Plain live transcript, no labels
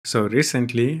So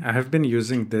recently I have been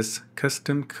using this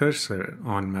custom cursor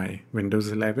on my Windows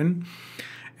 11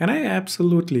 and I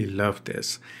absolutely love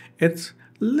this. It's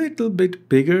a little bit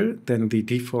bigger than the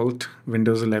default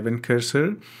Windows 11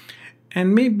 cursor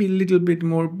and maybe a little bit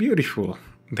more beautiful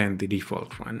than the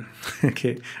default one.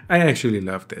 Okay, I actually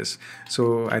love this.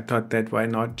 So I thought that why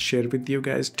not share with you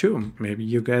guys too? Maybe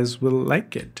you guys will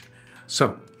like it.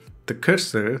 So the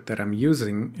cursor that I'm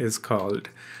using is called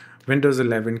Windows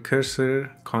 11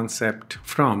 Cursor Concept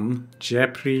from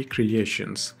Japri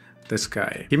Creations. This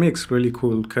guy. He makes really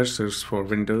cool cursors for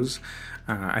Windows.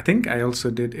 I think I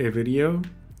also did a video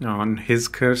on his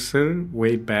cursor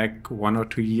way back 1 or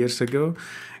 2 years ago.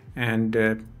 And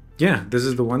yeah, this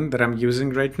is the one that I'm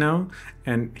using right now.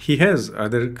 And he has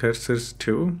other cursors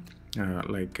too.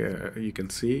 You can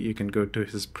see, you can go to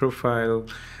his profile.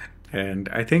 And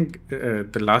I think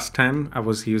the last time I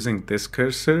was using this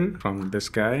cursor from this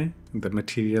guy, the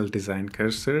Material Design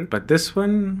cursor. But this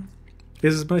one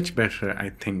is much better,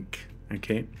 I think.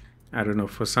 Okay, I don't know,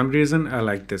 for some reason I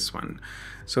like this one.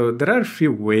 So there are a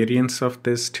few variants of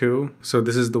this too. So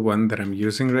this is the one that I'm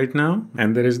using right now,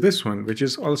 and there is this one which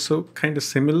is also kind of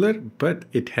similar, but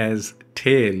it has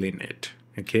tail in it.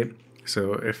 Okay,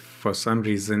 so if for some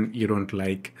reason you don't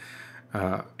like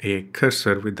a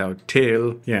cursor without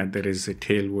tail, yeah, there is a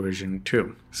tail version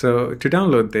too. So to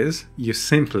download this, you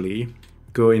simply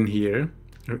go in here.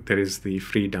 There is the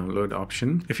free download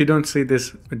option. If you don't see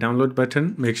this download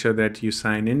button, make sure that you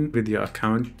sign in with your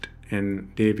account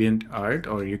in DeviantArt,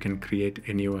 or you can create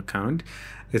a new account.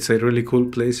 It's a really cool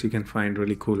place. You can find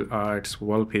really cool arts,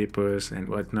 wallpapers and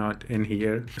whatnot in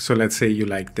here. So let's say you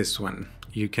like this one.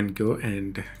 You can go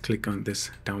and click on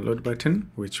this download button,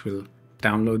 which will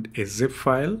download a zip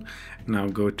file. Now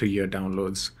go to your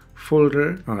downloads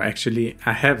folder. Oh, actually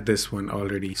I have this one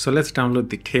already, so let's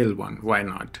download the tail one. Why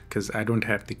not? Because I don't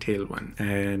have the tail one.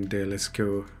 And let's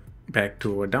go back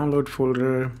to our download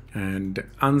folder and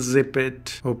unzip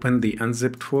it. Open the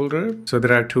unzipped folder. So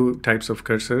there are two types of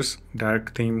cursors,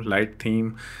 dark theme, light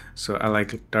theme. So I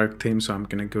like dark theme, so I'm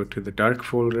gonna go to the dark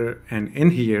folder, and in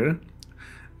here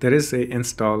there is a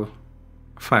install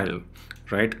file.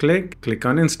 Right click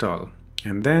on install,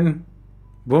 and then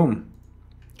boom,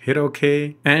 hit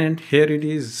OK, and here it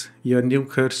is, your new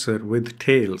cursor with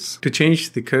tails. To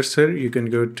change the cursor, you can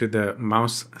go to the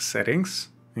mouse settings,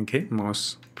 okay,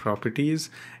 mouse properties,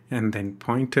 and then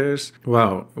pointers.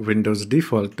 Wow, Windows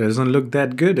default doesn't look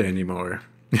that good anymore.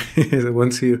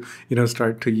 Once you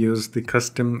start to use the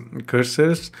custom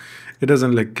cursors, it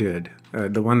doesn't look good.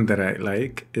 The one that I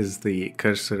like is the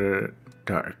cursor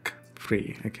dark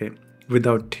free, okay,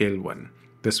 without tail one.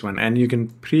 This one, and you can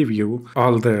preview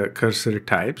all the cursor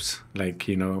types, like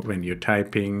when you're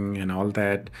typing and all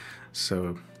that.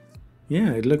 So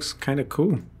yeah, it looks kind of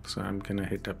cool. So I'm gonna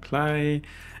hit apply,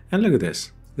 and look at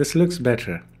this. This looks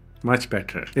better, much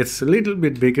better. It's a little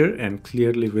bit bigger and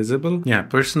clearly visible. Yeah,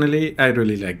 personally I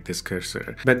really like this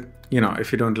cursor. But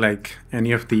if you don't like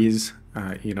any of these,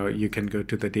 you can go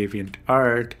to the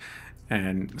DeviantArt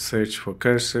and search for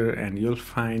cursor, and you'll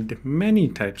find many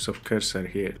types of cursor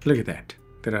here. Look at that.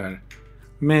 There are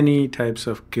many types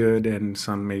of good and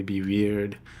some maybe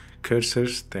weird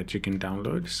cursors that you can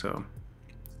download. So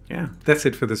yeah, that's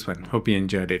it for this one. Hope you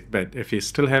enjoyed it. But if you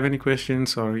still have any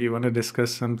questions or you want to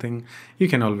discuss something, you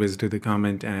can always do the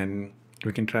comment, and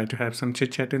we can try to have some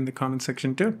chit chat in the comment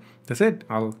section too. That's it.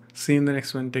 I'll see you in the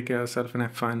next one. Take care of yourself and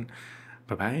have fun.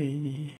 Bye-bye.